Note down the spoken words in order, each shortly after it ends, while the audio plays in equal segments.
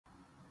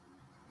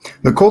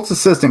The Colts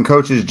assistant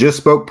coaches just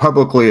spoke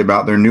publicly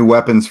about their new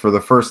weapons for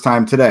the first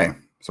time today.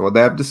 So what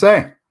they have to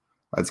say?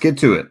 Let's get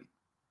to it.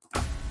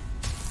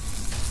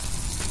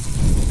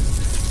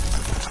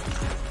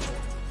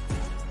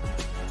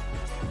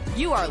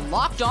 You are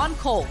Locked On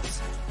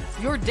Colts,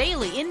 your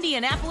daily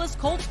Indianapolis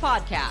Colts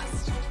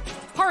podcast.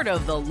 Part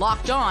of the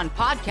Locked On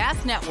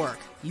Podcast Network,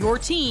 your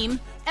team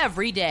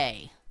every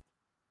day.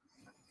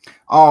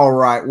 All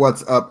right,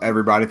 what's up,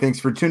 everybody? Thanks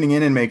for tuning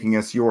in and making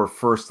us your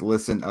first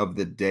listen of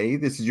the day.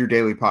 This is your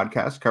daily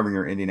podcast covering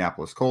your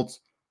Indianapolis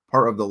Colts,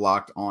 part of the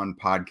Locked On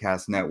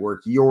Podcast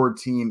Network, your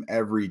team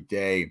every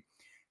day.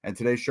 And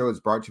today's show is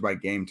brought to you by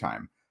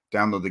Gametime.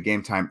 Download the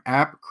Gametime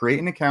app, create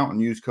an account,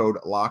 and use code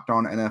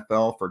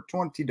LOCKEDONNFL for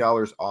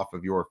 $20 off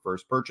of your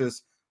first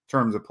purchase.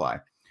 Terms apply.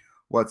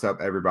 What's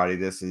up, everybody?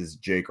 This is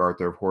Jake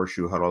Arthur of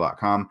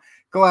HorseshoeHuddle.com.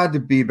 Glad to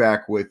be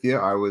back with you.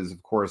 I was,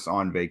 of course,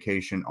 on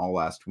vacation all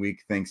last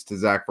week. Thanks to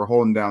Zach for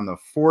holding down the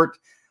fort.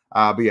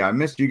 But yeah, I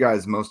missed you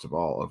guys most of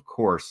all, of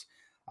course.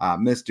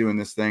 Missed doing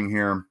this thing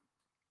here.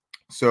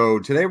 So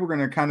today we're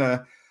going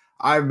to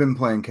I've been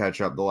playing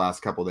catch up the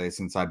last couple days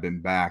since I've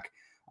been back.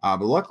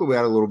 But luckily we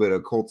had a little bit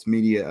of Colts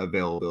media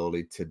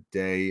availability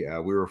today.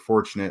 We were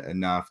fortunate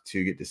enough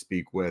to get to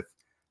speak with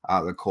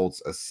the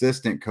Colts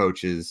assistant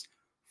coaches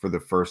for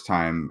the first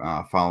time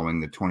following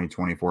the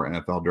 2024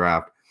 NFL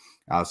draft.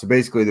 So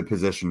basically the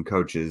position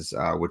coaches,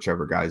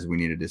 whichever guys we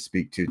needed to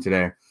speak to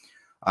today.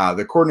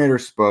 The coordinator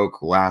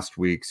spoke last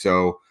week,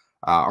 so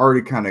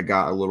already kind of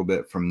got a little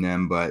bit from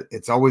them, but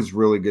it's always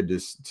really good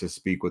to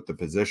speak with the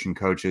position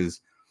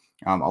coaches.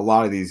 A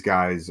lot of these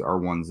guys are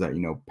ones that,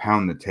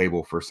 pound the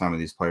table for some of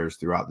these players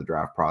throughout the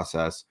draft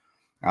process.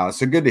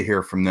 So good to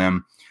hear from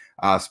them.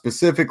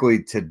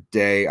 Specifically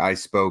today, I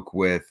spoke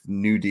with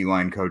new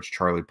D-line coach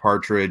Charlie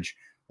Partridge,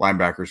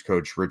 linebackers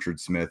coach Richard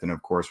Smith, and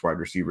of course, wide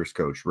receivers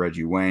coach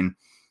Reggie Wayne.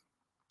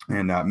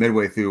 And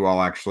midway through,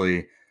 I'll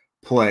actually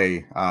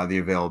play the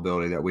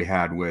availability that we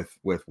had with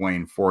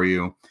Wayne for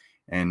you.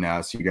 And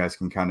so you guys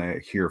can kind of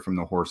hear from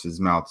the horse's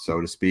mouth, so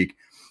to speak.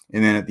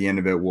 And then at the end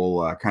of it,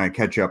 we'll kind of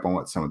catch up on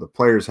what some of the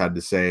players had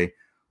to say.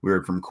 We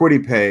heard from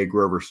Kwity Paye,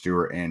 Grover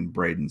Stewart, and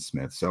Braden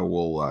Smith. So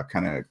we'll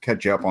kind of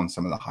catch up on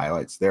some of the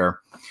highlights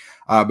there.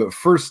 But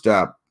first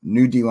up,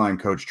 new D-line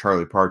coach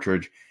Charlie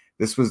Partridge.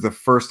 This was the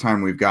first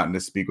time we've gotten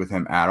to speak with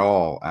him at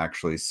all,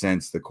 actually,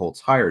 since the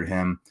Colts hired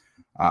him.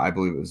 I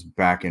believe it was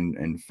back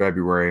in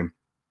February.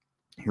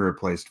 He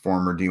replaced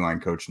former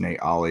D-line coach Nate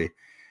Ollie.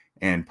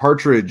 And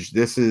Partridge,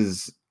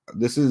 that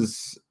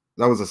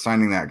was a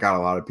signing that got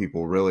a lot of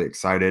people really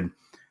excited.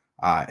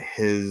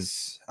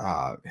 His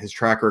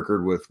track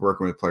record with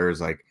working with players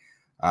like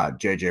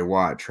J.J.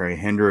 Watt, Trey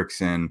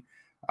Hendrickson,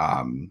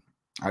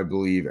 I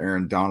believe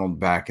Aaron Donald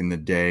back in the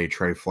day,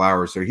 Trey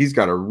Flowers. So he's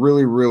got a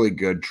really, really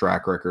good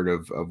track record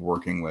of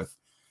working with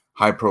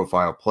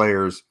high-profile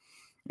players.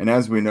 And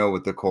as we know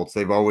with the Colts,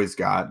 they've always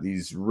got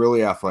these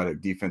really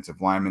athletic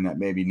defensive linemen that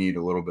maybe need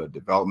a little bit of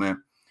development.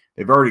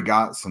 They've already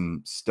got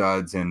some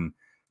studs in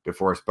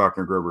DeForest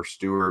Buckner, Grover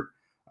Stewart.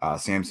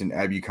 Samson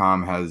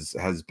Ebukam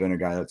has been a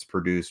guy that's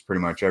produced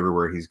pretty much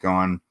everywhere he's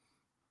gone.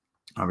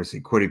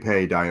 Obviously, Kwity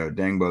Paye, Dayo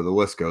Dengbo, the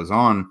list goes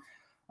on.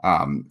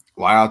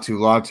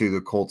 Latu,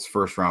 the Colts'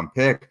 first-round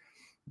pick.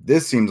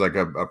 This seems like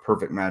a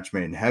perfect match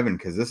made in heaven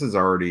because this is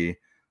already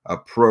a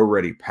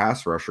pro-ready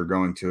pass rusher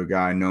going to a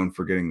guy known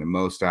for getting the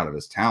most out of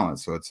his talent.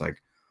 So it's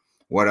like,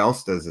 what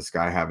else does this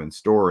guy have in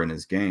store in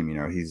his game?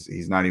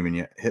 He's not even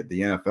yet hit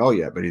the NFL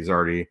yet, but he's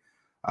already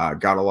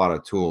got a lot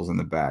of tools in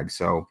the bag.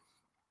 So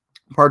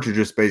Partridge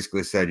just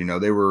basically said,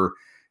 they were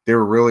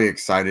really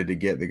excited to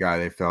get the guy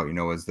they felt,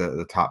 was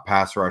the top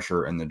pass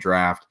rusher in the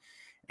draft.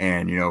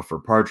 And, for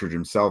Partridge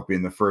himself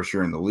being the first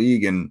year in the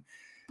league, and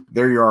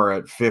there you are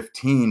at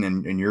 15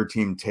 and your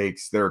team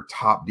takes their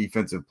top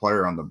defensive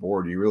player on the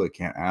board, you really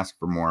can't ask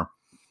for more.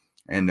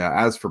 And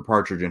as for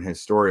Partridge and his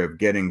story of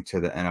getting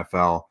to the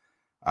NFL,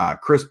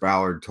 Chris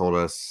Ballard told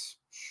us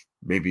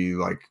maybe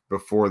like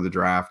before the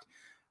draft,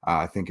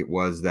 I think it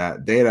was,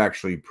 that they had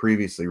actually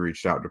previously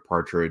reached out to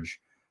Partridge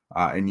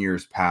in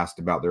years past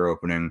about their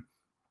opening.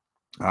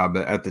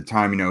 But at the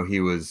time,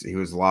 he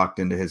was locked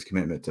into his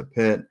commitment to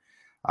Pitt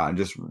and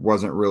just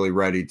wasn't really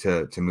ready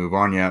to move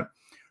on yet.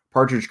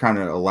 Partridge kind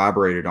of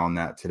elaborated on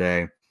that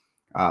today.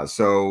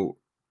 So,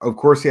 of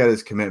course, he had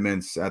his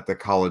commitments at the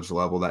college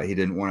level that he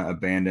didn't want to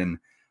abandon,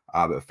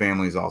 but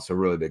family is also a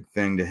really big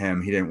thing to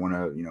him. He didn't want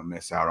to,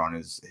 miss out on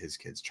his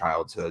kids'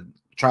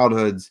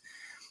 childhoods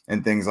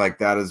and things like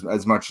that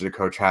as much as a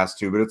coach has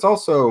to. But it's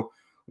also,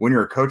 when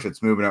you're a coach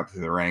that's moving up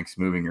through the ranks,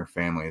 moving your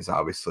family is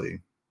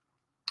obviously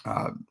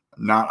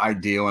not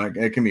ideal, and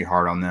it can be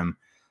hard on them,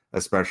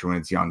 especially when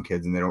it's young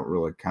kids and they don't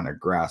really kind of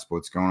grasp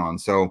what's going on.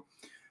 So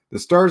the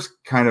stars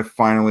kind of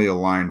finally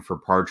aligned for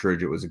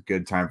Partridge. It was a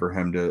good time for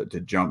him to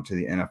jump to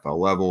the NFL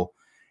level.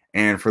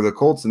 And for the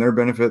Colts, in their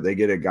benefit, they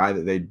get a guy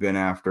that they'd been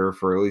after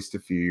for at least a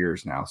few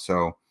years now.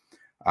 So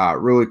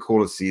really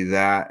cool to see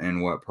that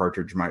and what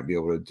Partridge might be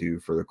able to do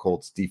for the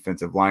Colts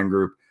defensive line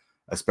group,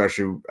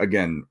 especially,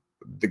 again,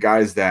 the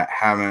guys that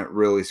haven't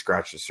really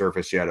scratched the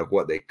surface yet of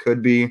what they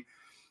could be.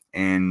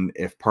 and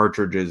if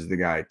Partridge is the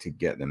guy to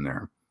get them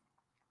there.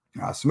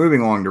 So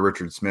moving along to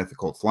Richard Smith, the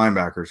Colts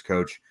linebackers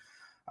coach.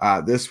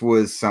 This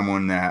was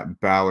someone that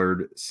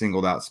Ballard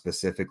singled out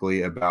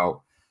specifically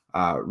about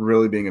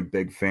really being a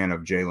big fan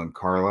of Jalen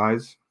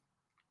Carlies,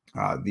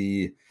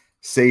 the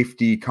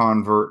safety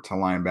convert to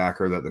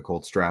linebacker that the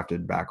Colts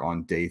drafted back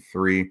on day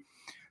 3.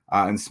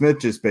 And Smith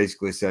just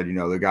basically said,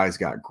 the guy's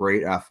got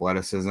great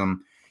athleticism.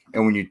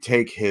 And when you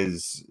take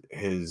his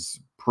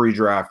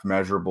pre-draft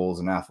measurables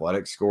and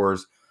athletic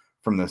scores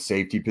from the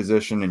safety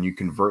position and you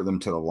convert them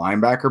to the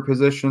linebacker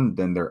position,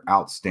 then they're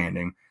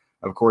outstanding.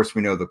 Of course,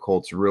 we know the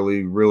Colts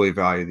really, really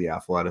value the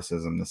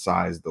athleticism, the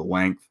size, the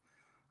length,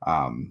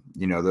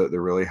 the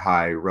really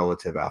high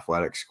relative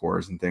athletic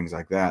scores and things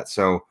like that.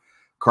 So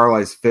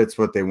Carlies fits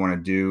what they want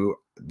to do.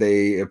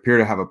 They appear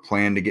to have a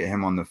plan to get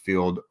him on the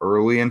field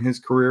early in his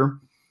career.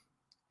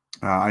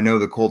 I know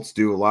the Colts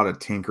do a lot of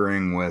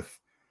tinkering with,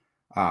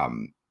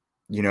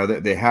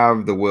 they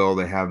have the will,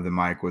 they have the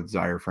mic with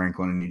Zaire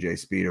Franklin and EJ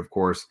Speed, of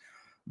course,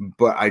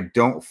 but I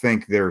don't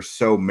think they're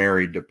so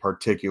married to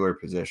particular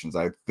positions.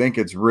 I think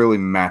it's really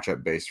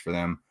matchup based for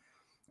them.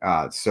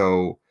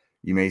 So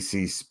you may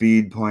see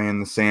Speed playing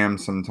the Sam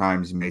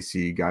sometimes. You may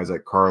see guys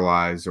like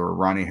Carlies or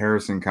Ronnie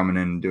Harrison coming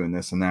in and doing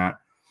this and that.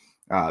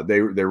 They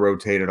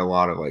rotated a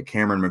lot of like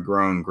Cameron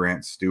McGrone,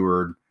 Grant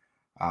Stewart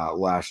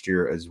last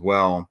year as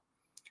well.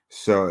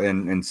 So,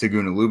 and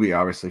Seguna Luby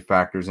obviously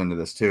factors into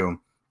this too.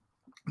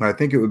 But I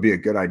think it would be a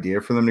good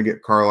idea for them to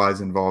get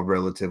Carlies involved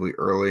relatively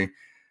early,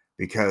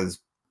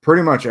 because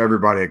pretty much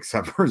everybody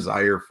except for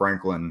Zaire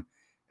Franklin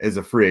is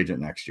a free agent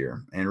next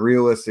year. And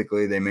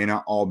realistically, they may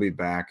not all be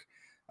back,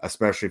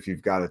 especially if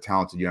you've got a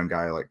talented young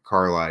guy like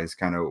Carlies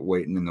kind of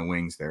waiting in the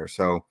wings there.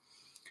 So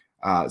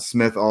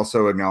Smith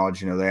also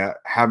acknowledged, that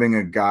having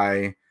a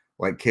guy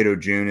like Cato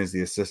June is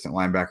the assistant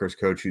linebackers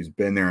coach who's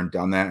been there and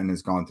done that and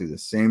has gone through the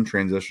same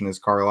transition as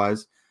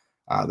Carlies.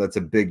 That's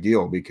a big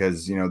deal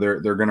because, they're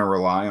going to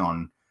rely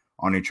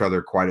on each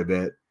other quite a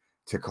bit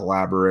to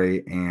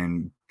collaborate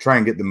and try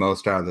and get the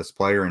most out of this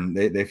player. And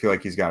they feel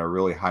like he's got a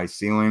really high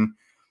ceiling,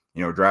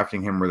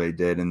 drafting him where they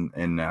did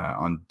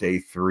on day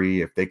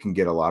 3, if they can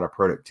get a lot of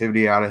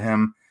productivity out of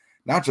him,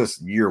 not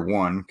just year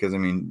 1, because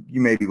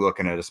you may be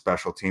looking at a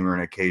special team or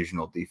an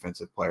occasional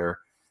defensive player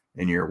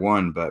in year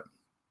 1, but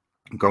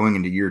going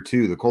into year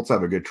 2, the Colts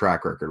have a good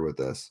track record with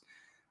this.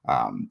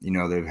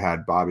 They've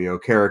had Bobby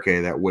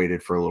Okereke that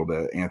waited for a little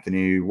bit.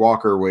 Anthony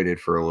Walker waited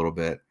for a little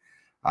bit.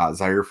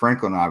 Zaire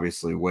Franklin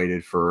obviously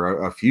waited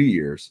for a few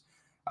years.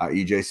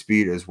 EJ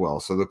Speed as well.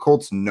 So the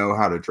Colts know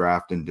how to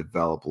draft and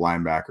develop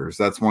linebackers.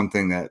 That's one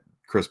thing that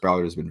Chris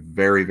Ballard has been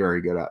very,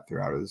 very good at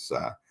throughout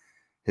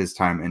his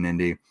time in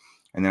Indy.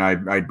 And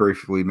then I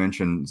briefly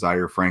mentioned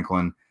Zaire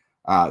Franklin.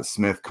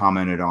 Smith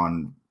commented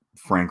on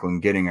Franklin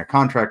getting a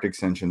contract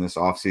extension this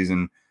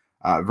offseason.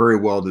 Very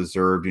well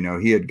deserved.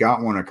 He had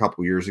got one a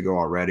couple years ago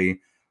already,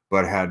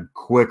 but had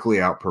quickly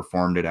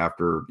outperformed it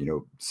after,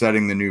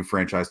 setting the new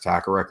franchise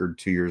tackle record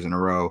 2 years in a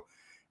row.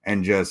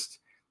 And just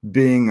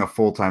being a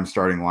full-time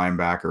starting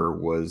linebacker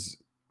was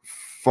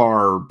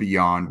far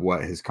beyond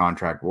what his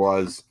contract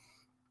was.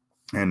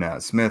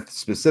 And Smith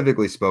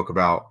specifically spoke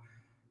about,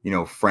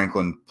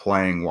 Franklin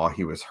playing while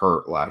he was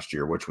hurt last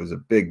year, which was a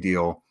big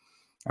deal.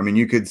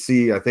 You could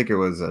see, I think it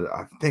was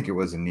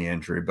a knee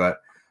injury, but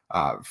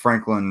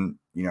Franklin,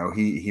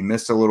 he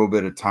missed a little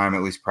bit of time,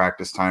 at least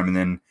practice time. And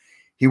then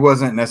he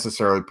wasn't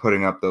necessarily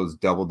putting up those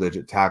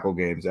double-digit tackle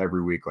games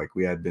every week like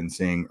we had been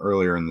seeing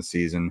earlier in the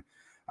season.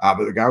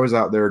 But the guy was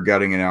out there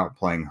gutting it out,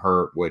 playing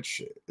hurt,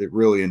 which it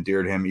really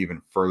endeared him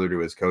even further to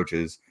his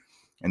coaches.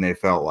 And they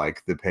felt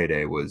like the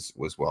payday was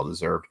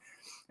well-deserved.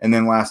 And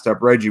then last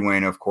up, Reggie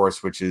Wayne, of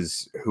course, which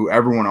is who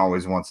everyone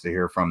always wants to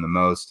hear from the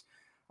most,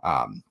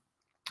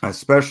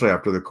 especially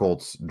after the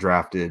Colts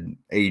drafted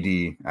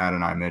AD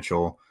Adonai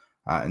Mitchell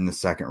in the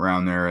second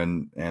round there.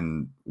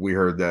 And we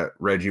heard that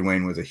Reggie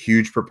Wayne was a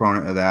huge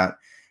proponent of that,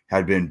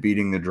 had been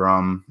beating the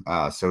drum,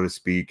 so to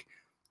speak,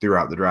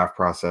 throughout the draft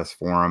process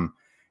for him.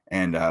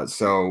 And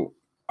so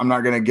I'm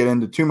not going to get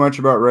into too much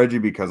about Reggie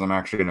because I'm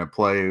actually going to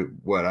play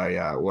what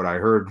I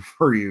heard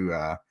for you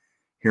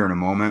here in a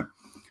moment.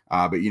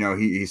 But,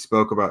 he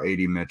spoke about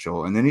A.D.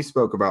 Mitchell, and then he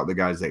spoke about the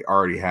guys they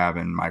already have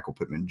in Michael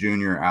Pittman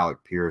Jr.,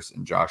 Alec Pierce,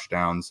 and Josh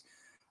Downs.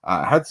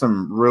 Had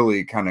some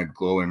really kind of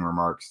glowing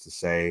remarks to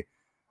say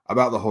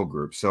about the whole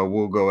group. So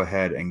we'll go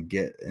ahead and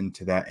get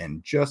into that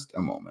in just a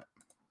moment.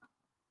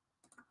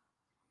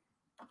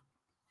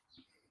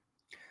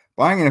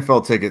 Buying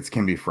NFL tickets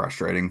can be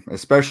frustrating,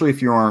 especially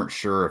if you aren't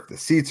sure if the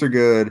seats are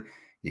good,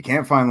 you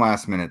can't find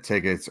last-minute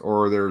tickets,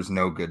 or there's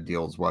no good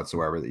deals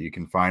whatsoever that you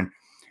can find.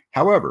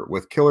 However,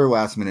 with killer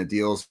last-minute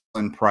deals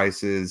and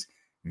prices,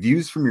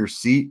 views from your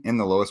seat, and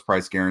the lowest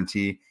price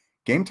guarantee,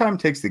 Gametime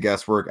takes the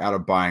guesswork out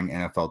of buying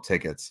NFL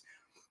tickets.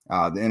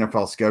 The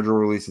NFL schedule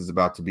release is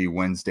about to be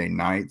Wednesday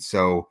night,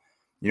 so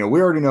we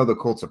already know the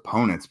Colts'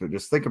 opponents, but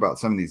just think about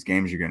some of these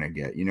games you're going to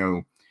get.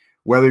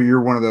 Whether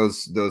you're one of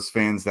those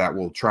fans that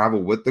will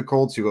travel with the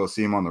Colts, you go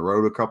see them on the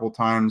road a couple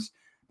times.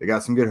 They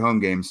got some good home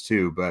games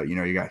too, but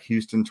you got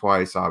Houston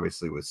twice,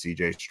 obviously with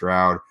CJ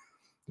Stroud.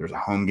 There's a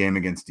home game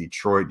against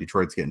Detroit.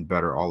 Detroit's getting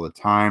better all the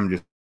time.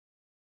 Just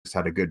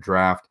had a good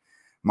draft.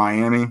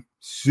 Miami,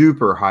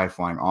 super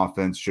high-flying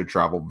offense, should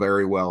travel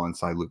very well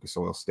inside Lucas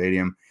Oil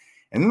Stadium.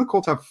 And then the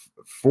Colts have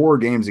 4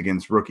 games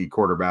against rookie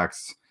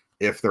quarterbacks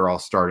if they're all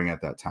starting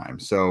at that time.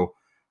 So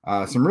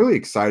some really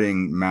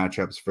exciting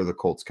matchups for the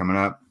Colts coming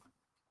up.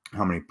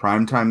 How many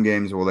primetime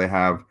games will they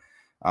have?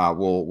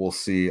 We'll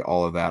see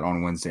all of that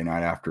on Wednesday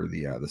night after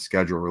the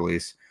schedule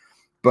release.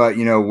 But,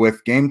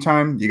 with Game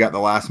Time, you got the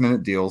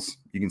last-minute deals.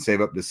 You can save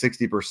up to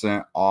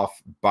 60%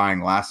 off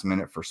buying last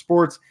minute for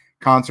sports,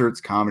 concerts,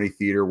 comedy,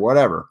 theater,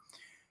 whatever.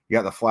 You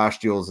got the flash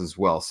deals as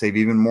well. Save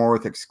even more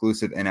with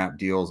exclusive in-app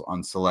deals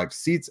on select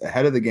seats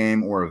ahead of the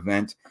game or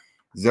event.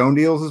 Zone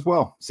deals as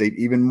well. Save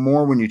even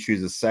more when you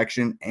choose a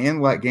section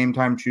and let Game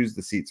Time choose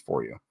the seats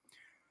for you.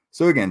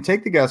 So again,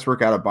 take the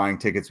guesswork out of buying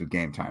tickets with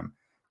Game Time.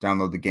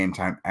 Download the Game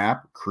Time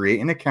app, create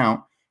an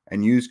account,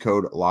 and use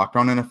code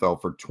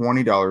LOCKEDONNFL for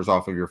 $20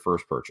 off of your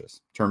first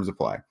purchase. Terms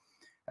apply.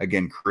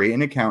 Again, create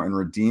an account and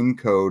redeem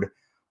code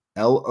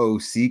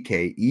LOCKEDONNFL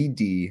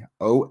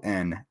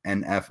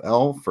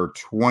for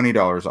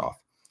 $20 off.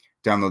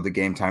 Download the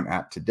Game Time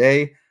app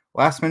today.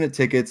 Last minute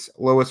tickets,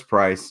 lowest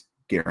price,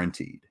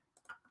 guaranteed.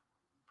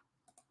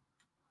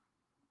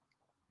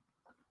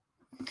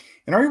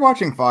 And are you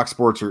watching Fox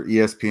Sports or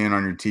ESPN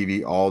on your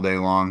TV all day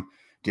long?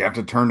 Do you have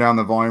to turn down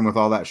the volume with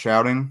all that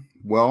shouting?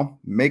 Well,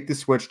 make the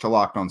switch to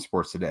Locked On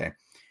Sports Today.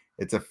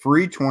 It's a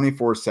free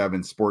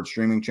 24/7 sports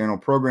streaming channel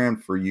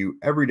programmed for you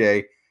every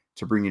day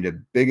to bring you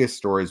the biggest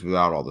stories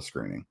without all the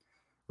screaming.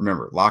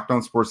 Remember, Locked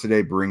On Sports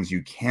Today brings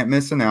you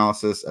can't-miss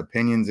analysis,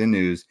 opinions, and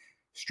news,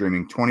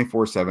 streaming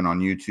 24/7 on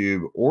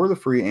YouTube or the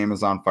free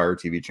Amazon Fire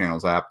TV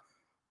channels app,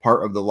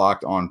 part of the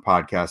Locked On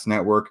Podcast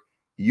Network,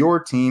 your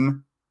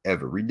team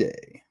every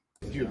day.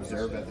 Did you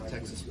observe at the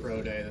Texas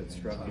Pro Day that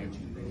struck you?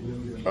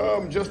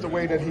 Just the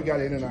way that he got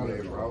in and out of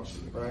his routes,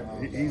 right?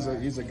 He's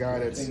a guy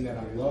that's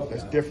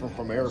different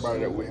from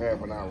everybody that we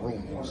have in our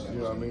room. You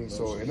know what I mean?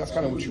 So, and that's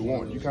kind of what you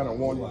want. You kind of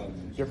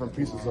want different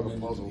pieces of the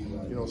puzzle,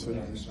 so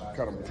you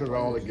kind of put it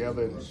all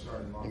together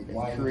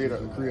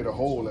and create a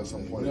whole at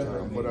some point in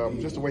time. But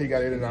just the way he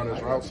got in and out of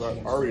his routes, I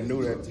already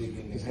knew that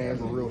his hands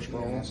were real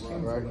strong,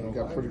 right? He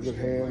got pretty good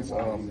hands.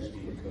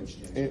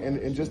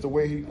 And just the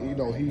way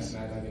he's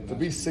to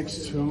be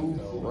 6'2",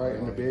 right,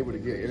 and to be able to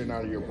get in and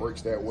out of your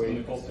breaks that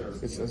way,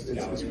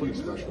 it's pretty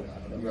special.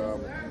 And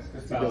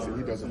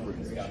he does it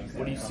pretty good.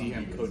 What do you see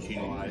him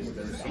coaching-wise?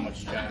 There's so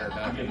much chatter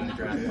about him in the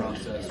draft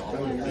process, all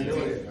over the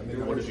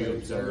field. What have you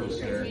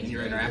observed there in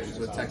your interactions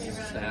with Texas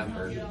staff?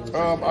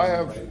 I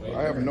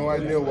have no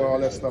idea where all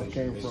that stuff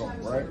came from,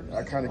 right?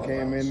 I kind of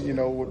came in,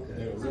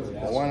 with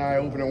one eye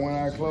open and one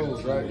eye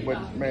closed, right?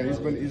 But man, he's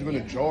been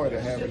a joy to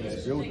have in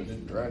this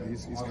building, right?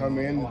 He's come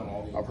in.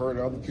 I've heard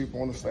other people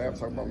on the staff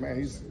talk about,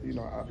 man,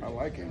 I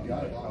like him.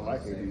 I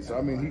like him. So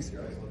I mean, he's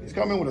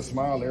come in with a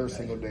smile every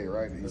single day,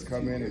 right? He's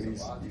come in and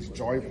he's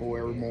joyful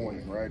every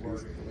morning, right?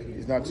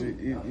 He's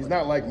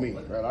not like me,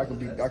 right? I can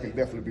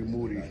definitely be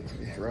moody,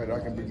 right? I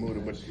can be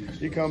moody, but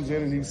he comes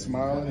in and he's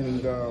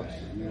smiling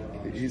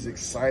and he's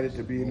excited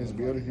to be in this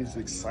building. He's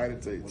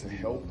excited to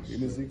help,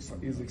 and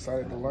he's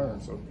excited to learn.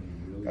 So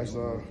that's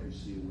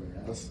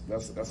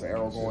an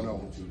arrow going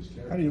on.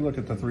 How do you look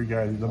at the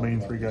main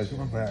three guys who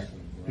went back,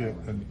 Pitt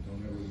and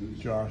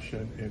Josh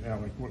and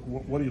Alec?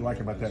 What do you like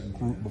about that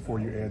group before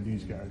you add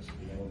these guys?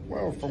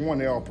 Well, for one,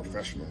 they're all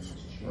professionals,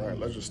 right?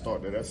 Let's just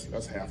start there.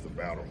 That's half the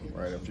battle,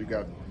 right? If you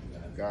got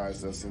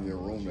guys that's in your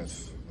room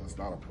that's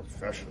not a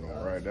professional,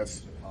 right?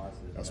 That's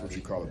what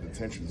you call a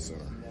detention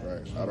center,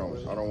 right? I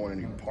don't want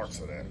any parts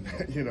of that,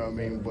 you know what I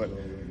mean? But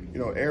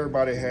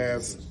everybody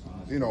has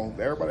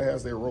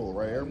their role,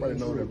 right? Everybody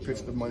knows that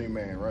Pitt's the money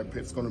man, right?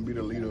 Pitt's going to be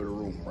the leader of the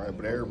room, right?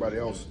 But everybody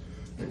else,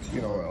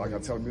 like I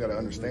tell them, you got to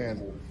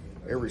understand,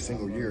 every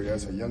single year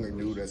there's a younger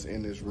dude that's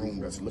in this room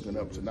that's looking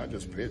up to not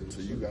just Pitt,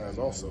 to you guys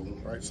also,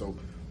 right? So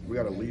we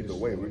got to lead the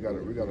way. We got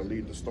to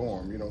lead the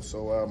storm,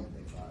 So,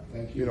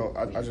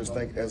 I just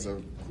think as a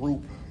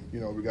group,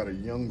 we got a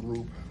young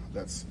group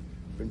that's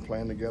been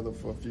playing together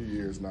for a few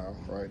years now,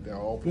 right? They're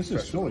all This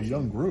is still a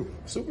young group.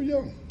 Super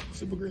young,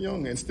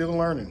 and still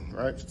learning,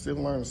 right? Still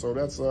learning. So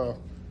that's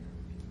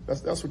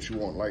what you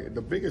want. Like,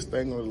 the biggest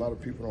thing that a lot of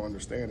people don't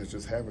understand is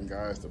just having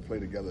guys to play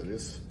together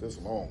this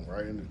long,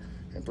 right? And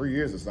 3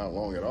 years is not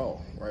long at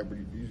all, right? But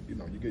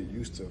you get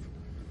used to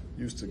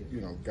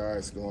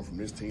guys going from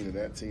this team to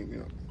that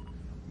team.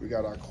 We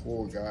got our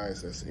core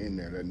guys that's in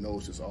there that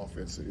knows this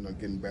offense,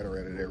 getting better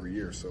at it every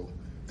year. So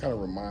it kind of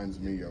reminds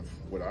me of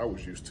what I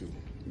was used to.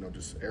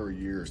 Just every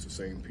year it's the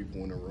same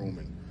people in the room,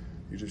 and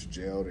you just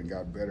gelled and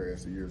got better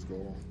as the years go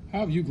on. How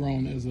have you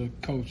grown as a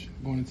coach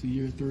going into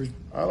year 3?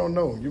 I don't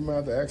know. You might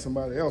have to ask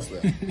somebody else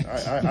that.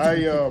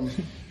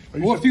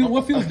 What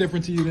feels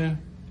different to you then?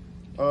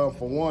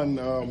 For one,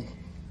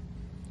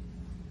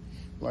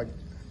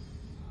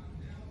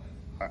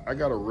 I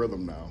got a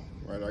rhythm now,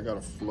 right? I got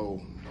a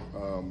flow.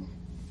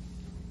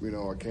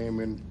 I came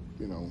in,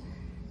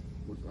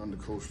 under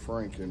Coach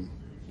Frank, and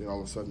then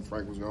all of a sudden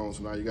Frank was gone.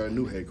 So now you got a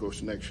new head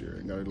coach next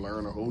year. You got to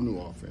learn a whole new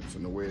offense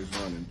and the way it's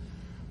running.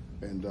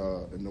 and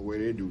the way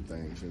they do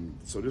things. And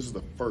so this is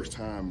the first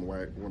time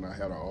when I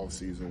had an off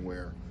season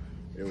where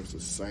it was the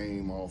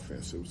same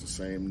offense, it was the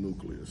same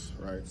nucleus,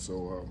 right?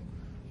 So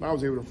now I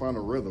was able to find a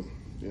rhythm,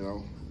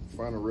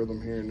 find a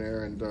rhythm here and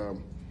there, and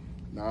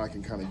now I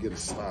can kind of get a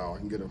style, I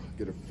can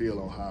get a feel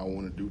on how I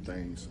want to do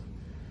things.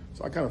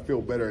 So I kind of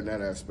feel better in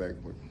that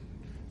aspect, but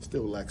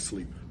still lack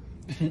sleep.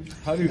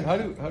 How do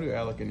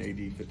Alec and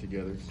AD fit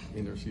together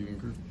in the receiving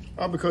group?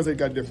 Because they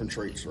got different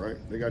traits, right?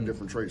 They got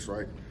different traits,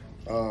 right?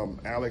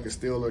 Alec is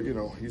still,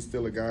 he's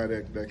still a guy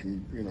that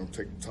can,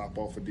 take the top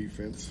off of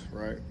defense,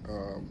 right?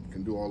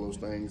 Can do all those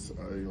things,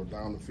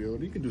 down the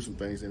field. He can do some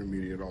things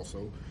intermediate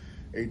also.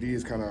 AD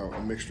is kind of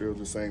a mixture of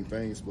the same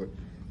things, but,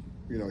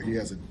 he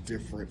has a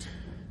different,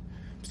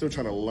 I'm still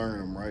trying to learn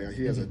him, right?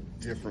 He has a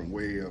different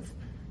way of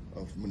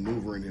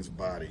maneuvering his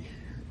body.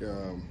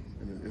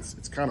 And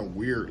it's kind of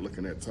weird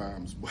looking at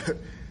times, but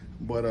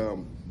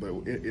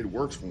it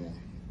works for him.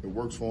 It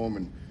works for him,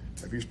 and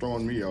if he's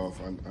throwing me off,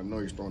 I know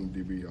he's throwing the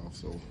DB off.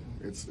 So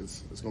it's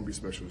going to be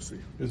special to see.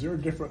 Is there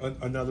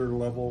another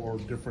level or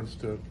difference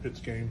to Pitt's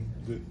game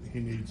that he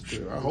needs to?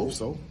 Sure, I hope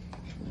so.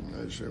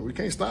 Sure. We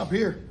can't stop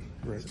here.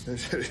 Right.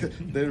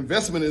 The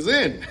investment is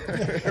in.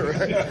 Right?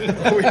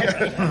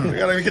 We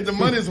got to get the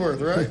money's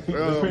worth, right?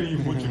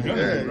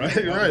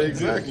 Right,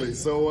 exactly.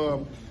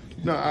 So.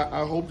 No,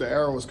 I hope the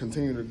arrows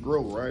continue to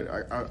grow, right?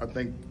 I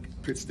think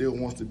Pitt still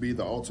wants to be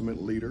the ultimate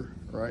leader,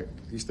 right?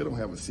 He still don't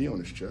have a C on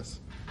his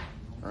chest,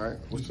 all right?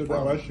 What's the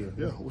problem? Last year.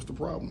 Yeah, what's the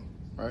problem,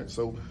 right?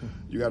 So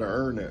you got to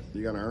earn that.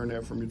 You got to earn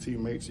that from your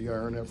teammates. You got to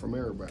earn that from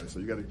everybody. So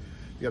you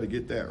got to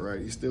get that, right?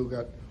 He still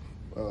got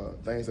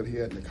things that he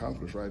hadn't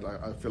accomplished, right?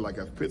 I feel like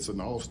if Pitt's an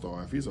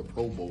all-star, if he's a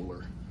Pro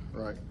Bowler,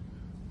 right,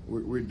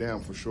 we're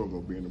down for sure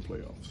going to be in the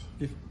playoffs.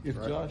 If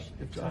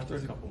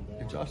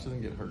Josh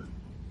doesn't get hurt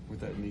with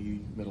that knee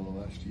middle of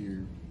last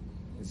year,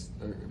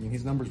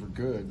 his numbers were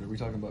good, but are we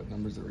talking about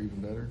numbers that were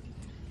even better?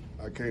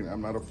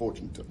 I'm not a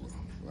fortune teller.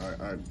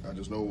 I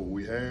just know what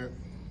we had,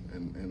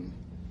 and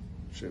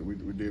shit, we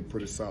did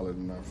pretty solid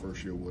in our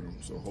first year with him.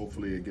 So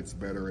hopefully it gets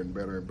better and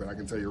better. But I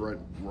can tell you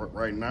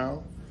right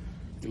now,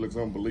 he looks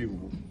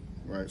unbelievable,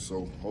 right?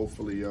 So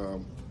hopefully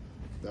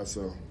that's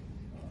a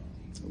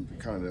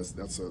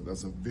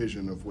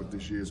vision of what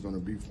this year is going to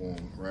be for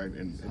him, right?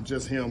 And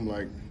just him,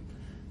 like,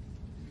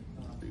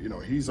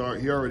 he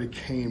already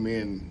came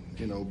in,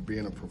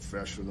 being a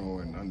professional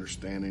and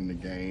understanding the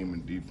game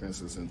and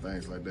defenses and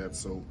things like that.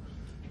 So,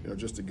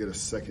 just to get a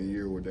second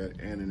year with that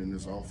and in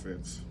this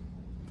offense,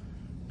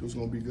 it was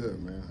going to be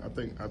good, man. I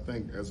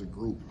think as a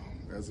group,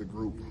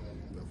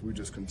 if we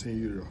just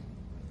continue to,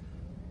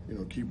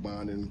 keep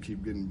bonding,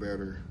 keep getting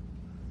better,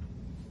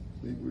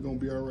 we're going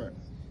to be all right.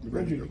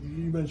 Reggie,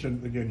 you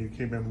mentioned, again, you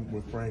came in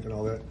with Frank and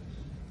all that.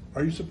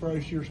 Are you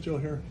surprised you're still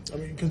here? I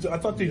mean, because I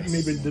thought that you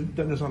maybe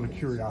done this on a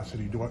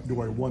curiosity. Do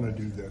I want to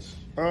do this?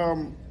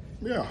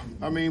 Yeah.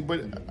 I mean,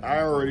 but I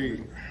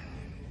already.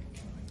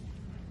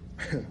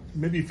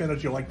 Maybe you found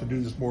out you like to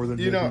do this more than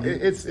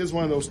it's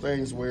one of those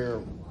things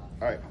where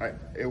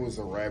it was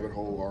a rabbit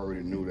hole. I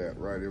already knew that,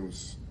 right? It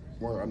was.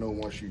 Well, I know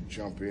once you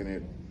jump in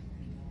it,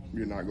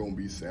 you're not going to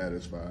be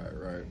satisfied,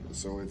 right?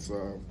 So it's.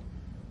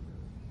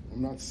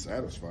 I'm not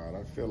satisfied.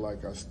 I feel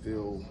like I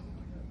still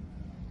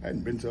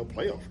hadn't been to a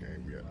playoff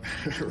game yet,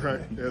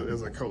 right?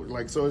 As a coach,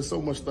 so it's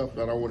so much stuff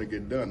that I want to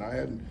get done. I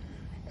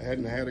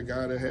hadn't had a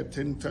guy that had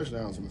 10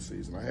 touchdowns in the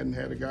season. I hadn't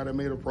had a guy that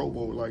made a Pro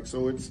Bowl.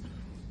 So it's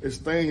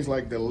things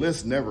like the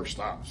list never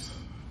stops,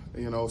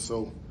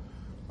 So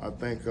I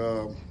think.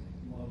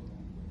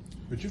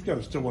 But you've got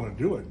to still want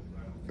to do it.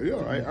 Yeah,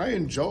 I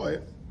enjoy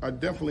it. I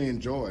definitely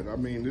enjoy it. I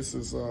mean, this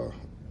is.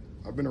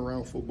 I've been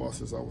around football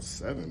since I was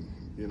 7.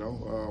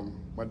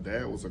 My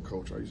dad was a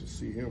coach. I used to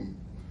see him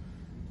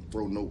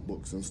throw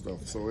notebooks and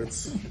stuff. So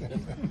it's,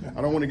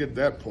 I don't want to get to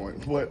that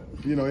point, but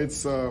it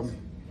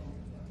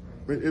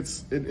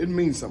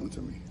means something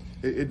to me.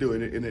 It do,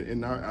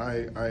 and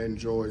I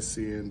enjoy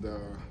seeing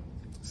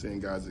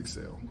guys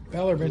excel.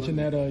 Ballard mentioned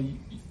that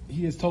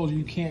he has told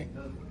you can't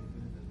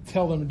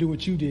tell them to do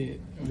what you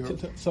did. Yep.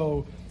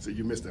 So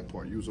you missed that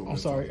part. You was over. I'm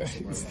sorry.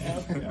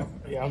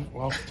 Yeah.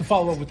 Well, to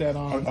follow up with that,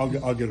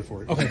 I'll get it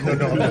for you. Okay.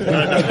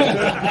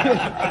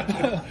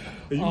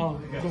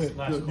 No. Go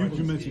ahead.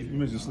 You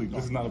mentioned sleep.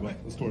 This is not about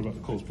a story about the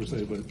Colts per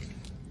se, but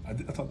I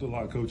talked to a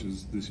lot of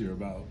coaches this year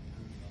about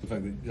the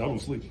fact that y'all don't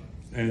sleep.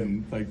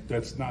 And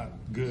that's not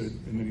good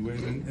in many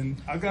ways.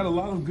 And I got a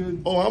lot of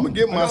good. Oh, I'm gonna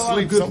get my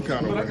sleep some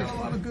kind of way. But I got a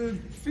lot of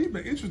good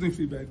feedback, interesting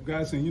feedback.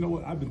 Guys saying, you know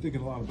what, I've been thinking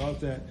a lot about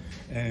that,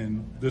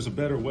 and there's a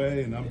better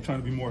way, and I'm trying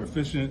to be more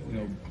efficient.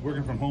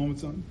 Working from home and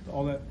something,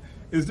 all that.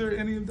 Is there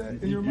any of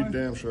that in your mind?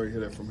 You're damn sure you hear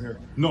that from here.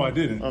 No, I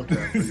didn't.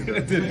 Okay, I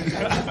didn't.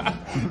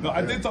 No,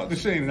 I did talk to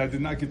Shane, and I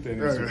did not get that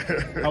answer.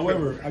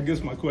 However, I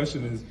guess my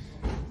question is,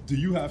 do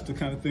you have to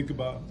kind of think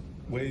about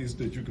ways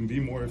that you can be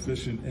more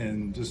efficient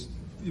and just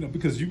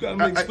because you got to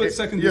make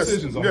split-second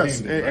decisions on game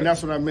day, right? And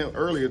that's what I meant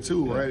earlier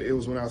too, right? It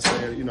was when I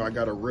said, I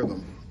got a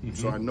rhythm,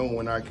 so I know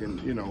when I can,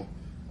 when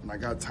I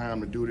got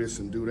time to do this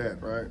and do that,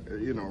 right?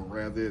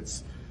 Rather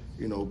it's,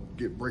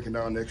 breaking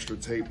down extra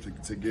tape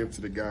to give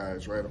to the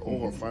guys, right?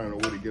 Or finding a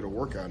way to get a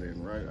workout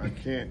in, right? I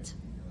can't.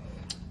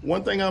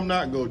 One thing I'm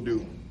not gonna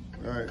do,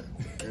 right?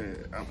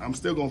 I'm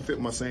still gonna fit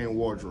my same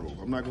wardrobe.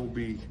 I'm not gonna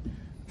be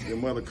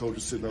them other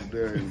coaches sitting up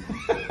there and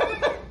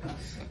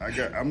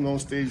I'm gonna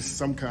stay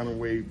some kind of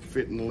way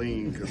fit and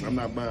lean because I'm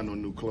not buying no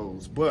new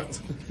clothes. But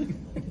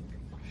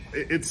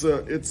it's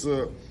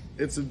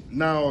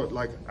now,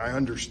 like, I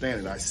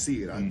understand it. I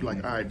see it. I'm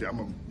like, all right, I'm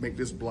gonna make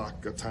this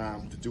block of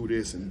time to do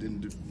this, and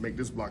then make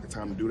this block of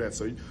time to do that.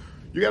 So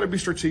you got to be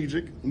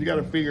strategic, and you got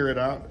to figure it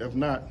out. If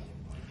not,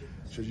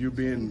 because you've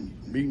been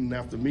meeting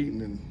after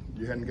meeting and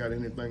you hadn't got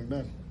anything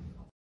done.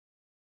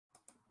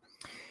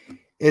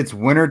 It's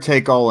winner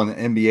take all in the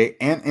NBA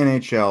and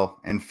NHL,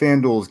 and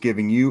FanDuel is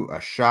giving you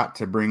a shot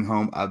to bring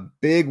home a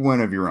big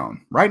win of your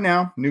own. Right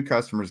now, new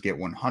customers get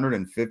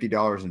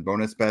 $150 in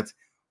bonus bets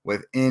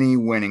with any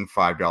winning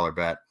 $5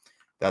 bet.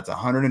 That's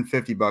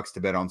 $150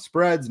 to bet on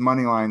spreads,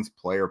 money lines,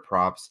 player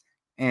props,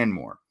 and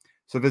more.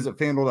 So visit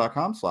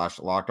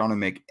FanDuel.com/lockedon and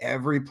make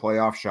every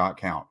playoff shot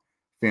count.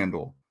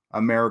 FanDuel,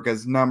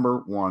 America's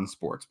 #1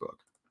 sportsbook.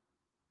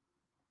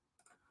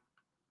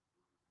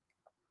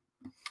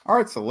 All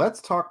right, so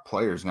let's talk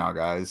players now,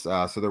 guys.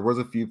 So there was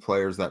a few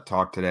players that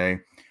talked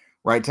today.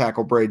 Right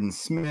tackle Braden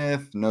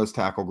Smith, nose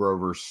tackle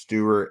Grover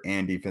Stewart,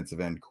 and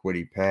defensive end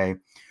Kwity Paye.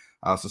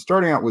 So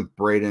starting out with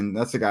Braden,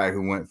 that's a guy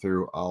who went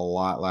through a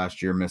lot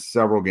last year, missed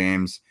several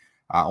games,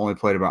 only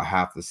played about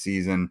half the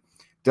season,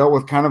 dealt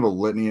with kind of a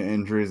litany of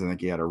injuries. I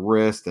think he had a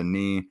wrist, a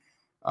knee.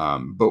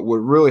 But what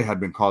really had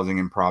been causing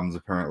him problems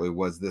apparently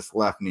was this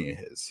left knee of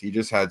his. He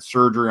just had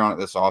surgery on it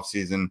this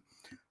offseason.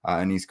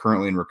 And he's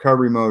currently in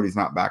recovery mode. He's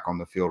not back on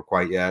the field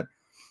quite yet.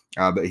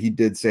 But he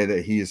did say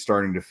that he is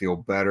starting to feel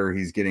better.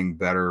 He's getting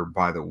better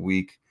by the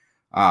week.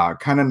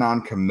 Kind of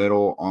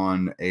non-committal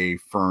on a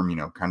firm,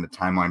 kind of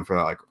timeline for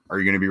that. Like, are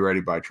you going to be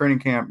ready by training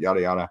camp?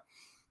 Yada, yada.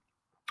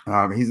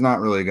 He's not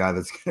really a guy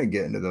that's going to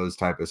get into those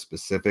type of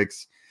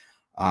specifics.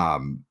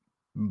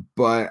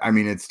 But, I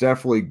mean, it's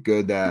definitely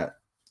good that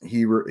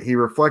he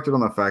reflected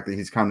on the fact that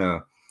he's kind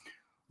of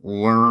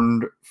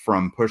learned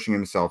from pushing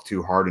himself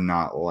too hard and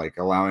not like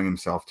allowing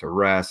himself to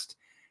rest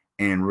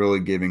and really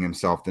giving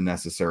himself the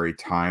necessary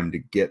time to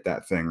get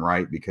that thing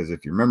right. Because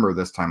if you remember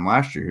this time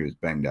last year, he was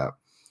banged up.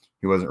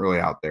 He wasn't really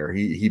out there.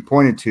 He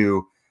pointed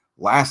to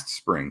last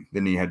spring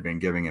the knee had been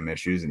giving him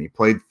issues, and he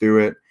played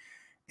through it.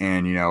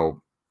 And,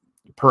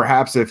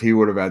 perhaps if he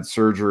would have had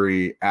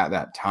surgery at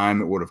that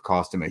time, it would have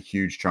cost him a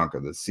huge chunk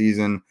of the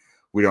season.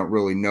 We don't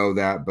really know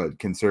that, but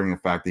considering the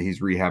fact that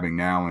he's rehabbing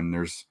now and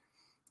there's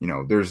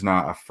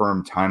not a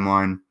firm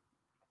timeline,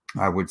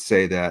 I would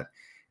say that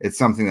it's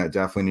something that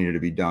definitely needed to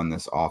be done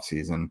this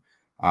offseason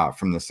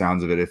from the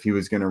sounds of it, if he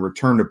was going to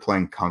return to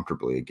playing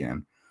comfortably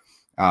again.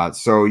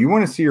 So you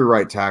want to see your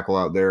right tackle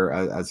out there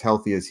as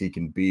healthy as he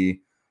can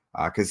be,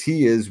 because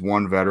he is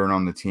one veteran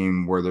on the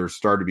team where there's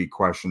started to be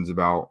questions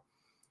about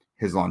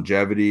his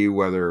longevity,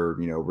 whether,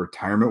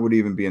 retirement would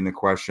even be in the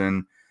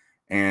question.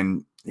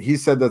 And he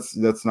said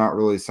that's not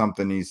really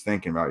something he's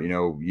thinking about.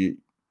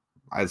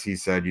 As he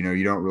said,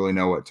 you don't really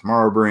know what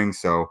tomorrow brings.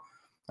 So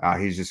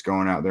he's just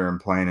going out there and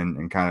playing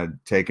and kind of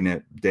taking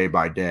it day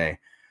by day.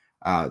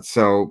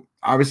 So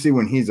obviously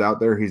when he's out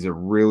there, he's a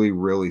really,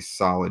 really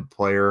solid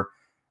player.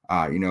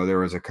 There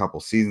was a couple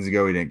seasons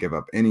ago, he didn't give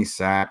up any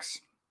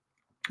sacks.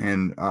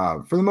 And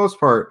for the most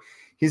part,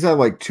 he's had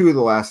like 2 of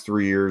the last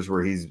 3 years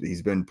where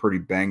he's been pretty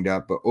banged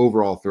up. But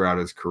overall throughout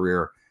his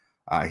career,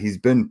 he's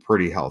been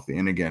pretty healthy.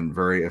 And again,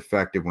 very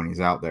effective when he's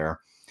out there.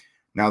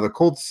 Now, the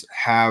Colts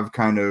have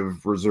kind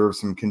of reserved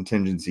some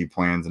contingency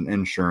plans and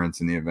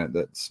insurance in the event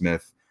that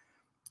Smith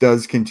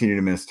does continue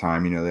to miss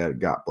time. They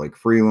got Blake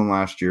Freeland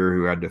last year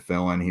who had to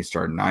fill in. He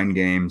started 9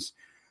 games.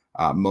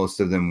 Most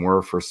of them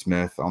were for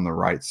Smith on the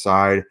right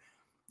side.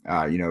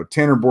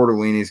 Tanner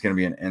Bortolini is going to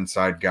be an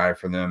inside guy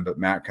for them, but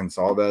Matt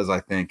Consalves, I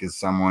think, is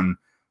someone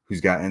who's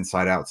got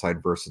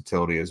inside-outside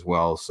versatility as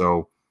well.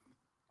 So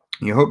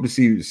you hope to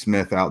see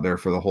Smith out there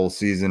for the whole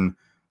season.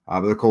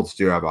 But the Colts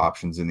do have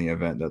options in the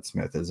event that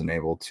Smith isn't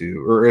able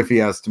to, or if he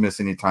has to miss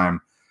any time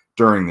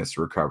during this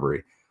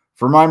recovery.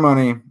 For my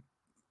money,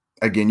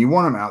 again, you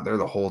want him out there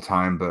the whole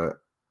time, but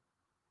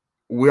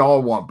we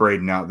all want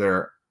Braden out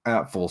there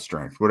at full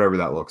strength, whatever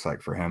that looks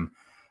like for him.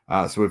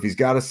 So if he's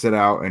got to sit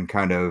out and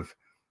kind of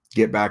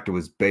get back to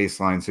his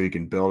baseline so he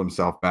can build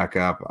himself back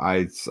up,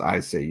 I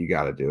say you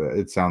got to do it.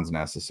 It sounds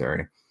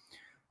necessary.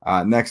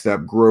 Next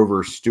up,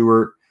 Grover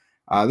Stewart.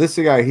 This is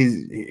a guy,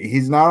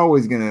 he's not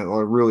always going to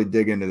really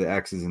dig into the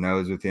X's and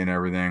O's with you and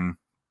everything.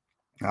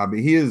 But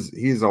he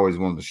is always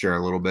willing to share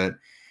a little bit.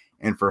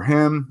 And for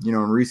him, in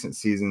recent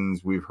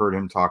seasons, we've heard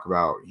him talk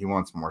about he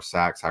wants more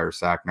sacks, higher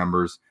sack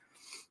numbers.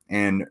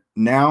 And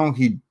now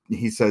he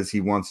says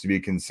he wants to be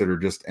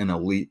considered just an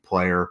elite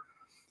player.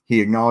 He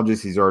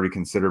acknowledges he's already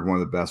considered one of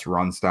the best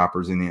run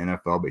stoppers in the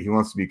NFL, but he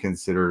wants to be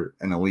considered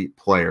an elite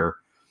player.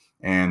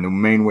 And the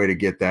main way to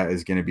get that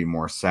is going to be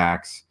more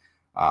sacks.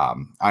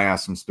 I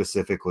asked him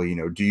specifically,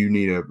 do you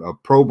need a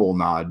Pro Bowl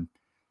nod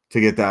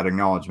to get that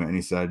acknowledgement? And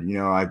he said,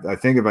 I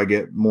think if I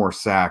get more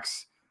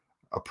sacks,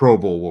 a Pro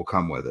Bowl will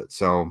come with it.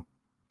 So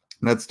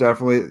that's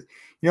definitely,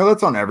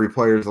 that's on every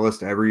player's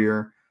list every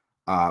year.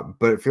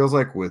 But it feels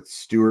like with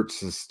Stewart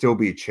to still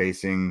be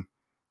chasing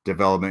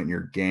development in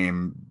your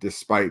game,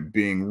 despite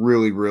being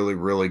really, really,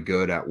 really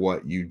good at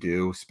what you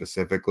do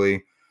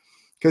specifically,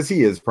 because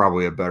he is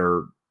probably a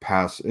better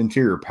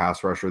interior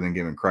pass rusher than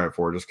given credit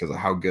for, just because of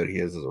how good he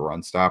is as a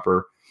run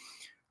stopper.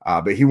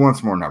 But he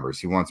wants more numbers.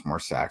 He wants more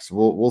sacks.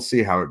 We'll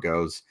see how it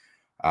goes.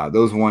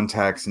 Those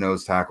one-techs,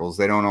 nose tackles,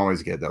 they don't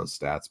always get those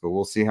stats, but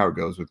we'll see how it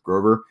goes with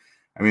Grover.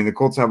 I mean, the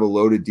Colts have a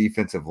loaded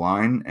defensive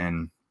line,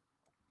 and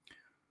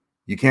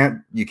you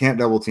can't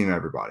double team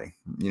everybody.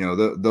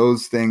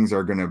 Those things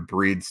are going to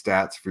breed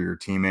stats for your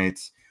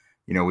teammates.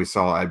 We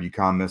saw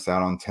Ebukam miss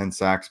out on 10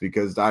 sacks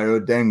because Dio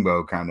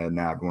Dengbo kind of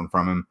nabbed one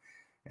from him.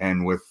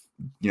 And with,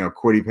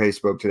 Kwity Paye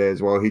spoke today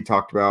as well. He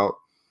talked about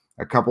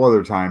a couple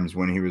other times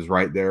when he was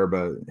right there,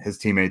 but his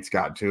teammates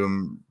got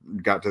to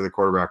the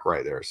quarterback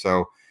right there.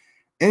 So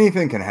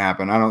anything can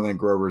happen. I don't think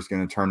Grover's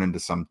going to turn into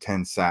some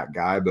 10-sack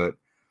guy, but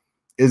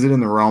is it in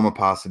the realm of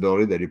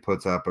possibility that he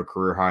puts up a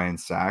career high in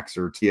sacks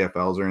or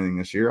TFLs or anything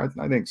this year?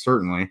 I think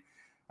certainly.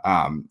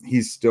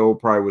 He's still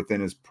probably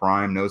within his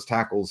prime. Nose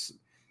tackles,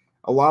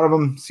 a lot of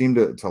them seem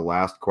to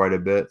last quite a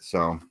bit.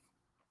 So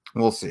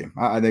we'll see.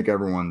 I think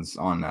everyone's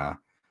on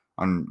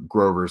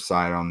Grover's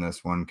side on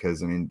this one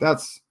because,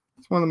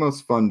 it's one of the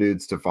most fun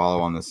dudes to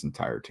follow on this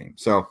entire team.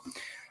 So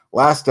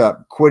last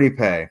up, Kwity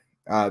Paye.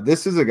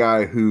 This is a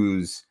guy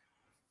whose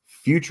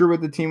future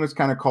with the team was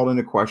kind of called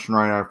into question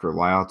right after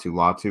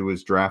Latu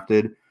was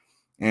drafted,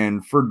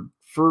 and for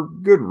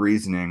good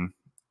reasoning.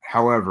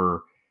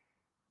 However,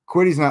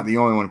 Quity's not the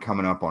only one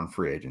coming up on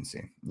free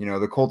agency.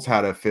 The Colts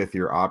had a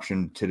 5th-year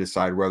option to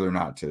decide whether or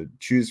not to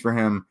choose for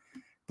him.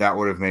 That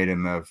would have made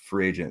him a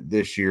free agent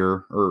this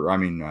year,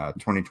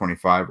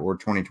 2025 or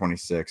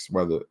 2026,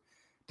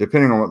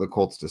 depending on what the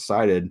Colts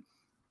decided.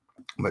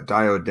 But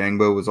Dio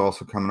Dengbo was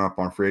also coming up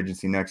on free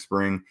agency next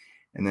spring.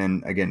 And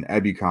then, again,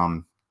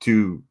 Ebukam,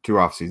 two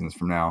off seasons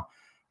from now.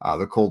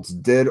 The Colts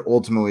did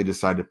ultimately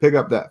decide to pick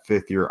up that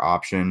 5th-year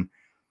option.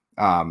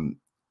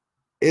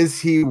 Is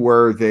he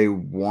where they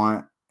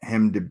want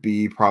him to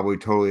be probably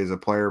totally as a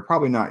player?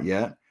 Probably not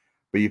yet.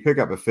 But you pick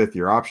up a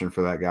 5th-year option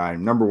for that guy.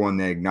 Number one,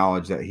 they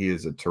acknowledge that he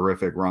is a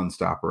terrific run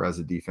stopper as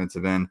a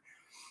defensive end.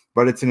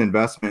 But it's an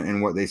investment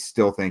in what they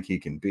still think he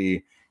can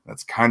be.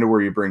 That's kind of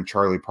where you bring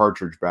Charlie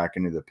Partridge back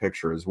into the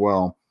picture as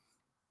well.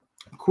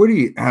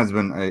 Kwity has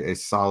been a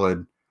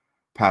solid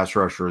pass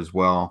rusher as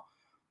well.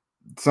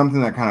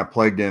 Something that kind of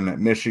plagued him at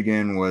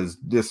Michigan was,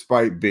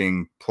 despite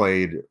being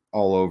played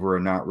all over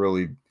and not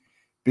really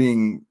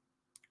being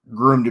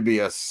groomed to be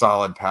a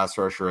solid pass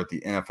rusher at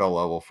the NFL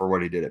level for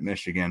what he did at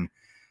Michigan,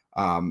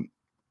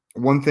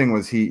 one thing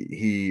was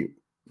he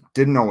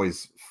didn't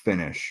always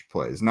finish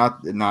plays.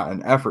 Not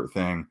an effort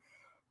thing,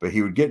 but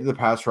he would get to the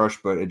pass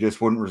rush, but it just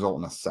wouldn't result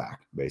in a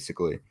sack,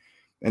 basically.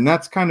 And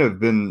that's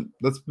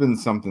been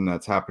something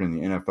that's happened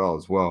in the NFL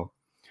as well.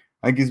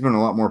 I think he's been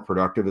a lot more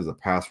productive as a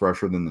pass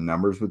rusher than the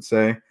numbers would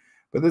say,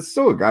 but it's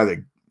still a guy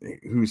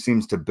who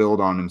seems to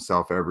build on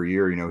himself every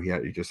year.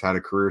 He just had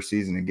a career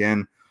season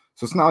again,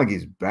 so it's not like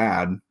he's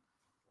bad.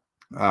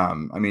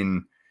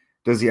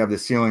 Does he have the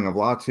ceiling of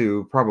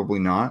Latu? Probably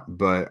not,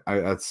 but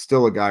it's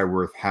still a guy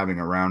worth having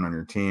around on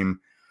your team.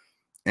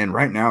 And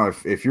right now,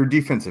 if your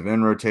defensive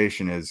end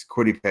rotation is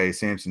Kwity Paye,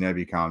 Samson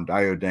Ebukam,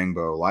 Dio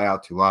Dengbo,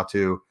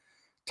 Latu,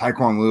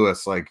 Tyquan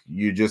Lewis,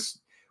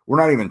 we're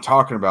not even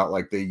talking about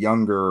like the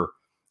younger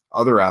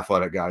other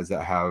athletic guys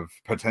that have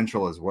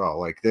potential as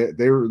well.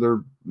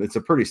 It's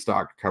a pretty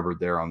stocked cupboard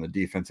there on the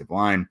defensive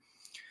line.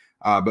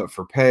 But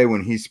for Paye,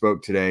 when he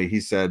spoke today, he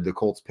said the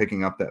Colts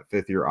picking up that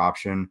 5th-year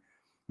option,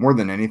 more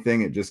than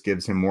anything, it just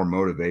gives him more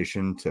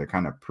motivation to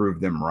kind of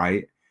prove them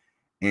right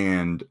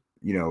and,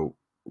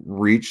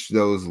 reach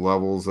those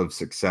levels of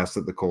success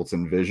that the Colts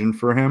envisioned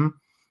for him.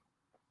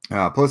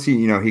 Plus,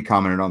 he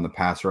commented on the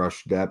pass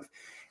rush depth.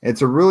 It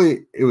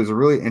was a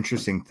really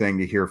interesting thing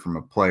to hear from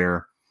a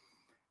player,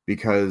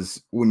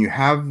 because when you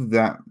have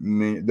that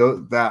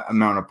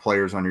amount of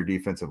players on your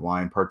defensive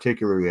line,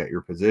 particularly at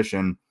your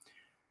position,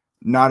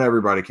 not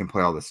everybody can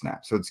play all the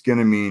snaps. So it's going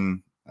to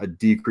mean a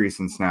decrease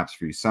in snaps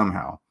for you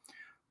somehow.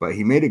 But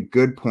he made a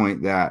good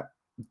point that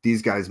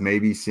these guys may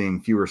be seeing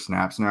fewer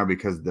snaps now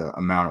because of the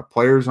amount of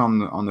players on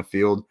the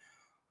field,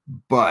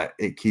 but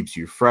it keeps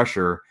you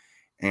fresher.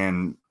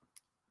 And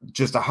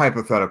just a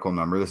hypothetical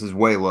number, this is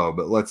way low,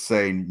 but let's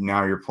say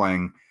now you're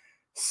playing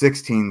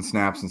 16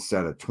 snaps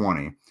instead of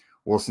 20.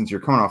 Well, since you're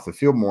coming off the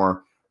field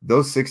more,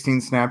 those 16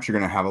 snaps, you're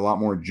going to have a lot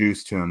more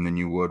juice to them than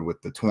you would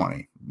with the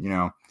 20,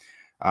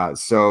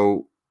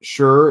 So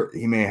sure,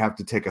 he may have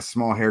to take a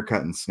small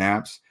haircut in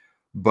snaps,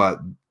 but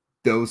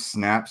those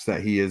snaps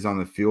that he is on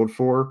the field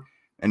for,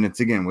 and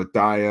it's again with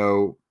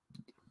Dio,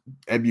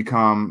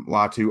 Ebukam,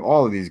 Latu,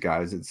 all of these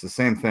guys, it's the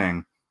same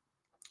thing.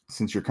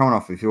 Since you're coming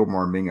off the field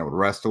more and being able to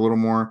rest a little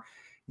more,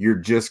 you're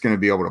just going to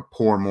be able to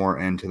pour more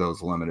into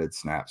those limited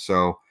snaps.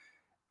 So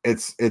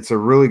it's a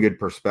really good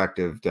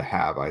perspective to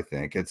have. I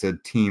think it's a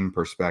team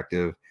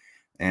perspective.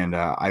 And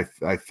I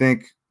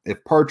think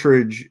if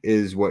Partridge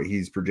is what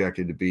he's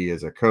projected to be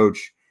as a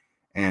coach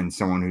and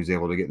someone who's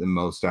able to get the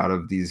most out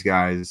of these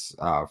guys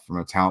from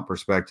a talent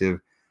perspective,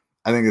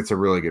 I think it's a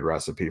really good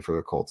recipe for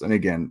the Colts. And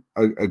again,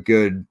 a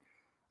good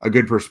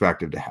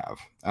perspective to have.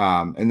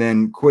 And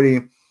then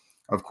Kwity,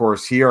 of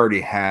course, he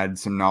already had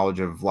some knowledge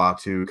of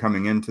Latu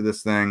coming into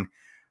this thing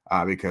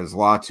because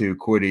Latu,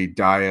 Kwity,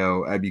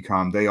 Dio,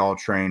 Ebukam, they all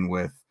train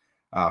with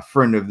a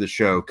friend of the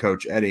show,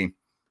 Coach Eddie.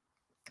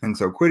 And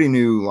so Kwity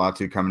knew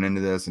Latu coming into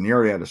this, and he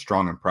already had a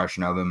strong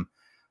impression of him,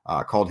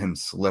 called him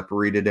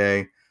slippery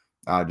today.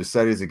 Just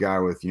said he's a guy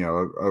with,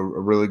 a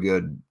really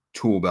good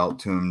tool belt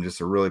to him,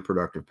 just a really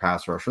productive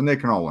pass rusher, and they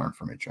can all learn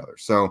from each other.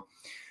 So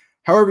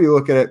however you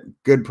look at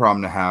it, good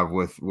problem to have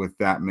with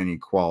that many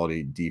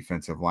quality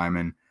defensive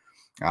linemen.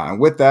 And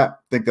with that, I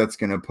think that's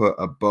going to put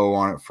a bow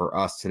on it for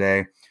us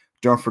today.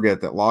 Don't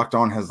forget that Locked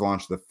On has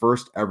launched the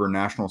first ever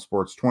national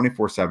sports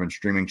 24/7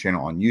 streaming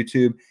channel on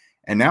YouTube,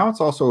 and now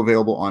it's also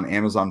available on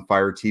Amazon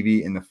Fire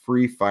TV in the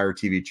free Fire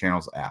TV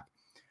channels app.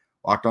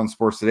 Locked On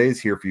Sports Today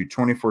is here for you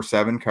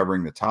 24/7,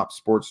 covering the top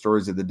sports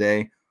stories of the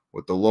day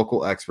with the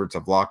local experts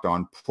of Locked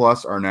On,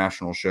 plus our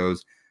national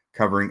shows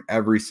covering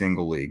every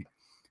single league.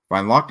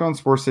 Find Locked On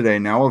Sports Today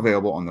now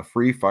available on the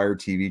free Fire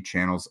TV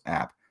channels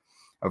app.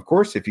 Of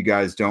course, if you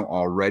guys don't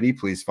already,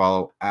 please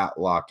follow at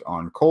Locked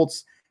On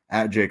Colts,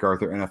 at Jake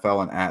Arthur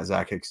NFL, and at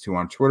Zach Hicks 2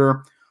 on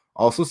Twitter.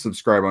 Also,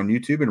 subscribe on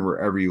YouTube and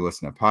wherever you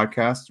listen to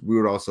podcasts. We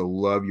would also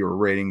love your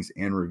ratings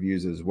and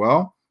reviews as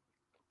well.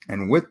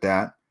 And with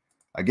that,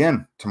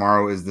 again,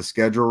 tomorrow is the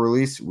schedule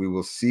release. We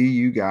will see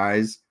you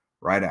guys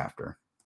right after.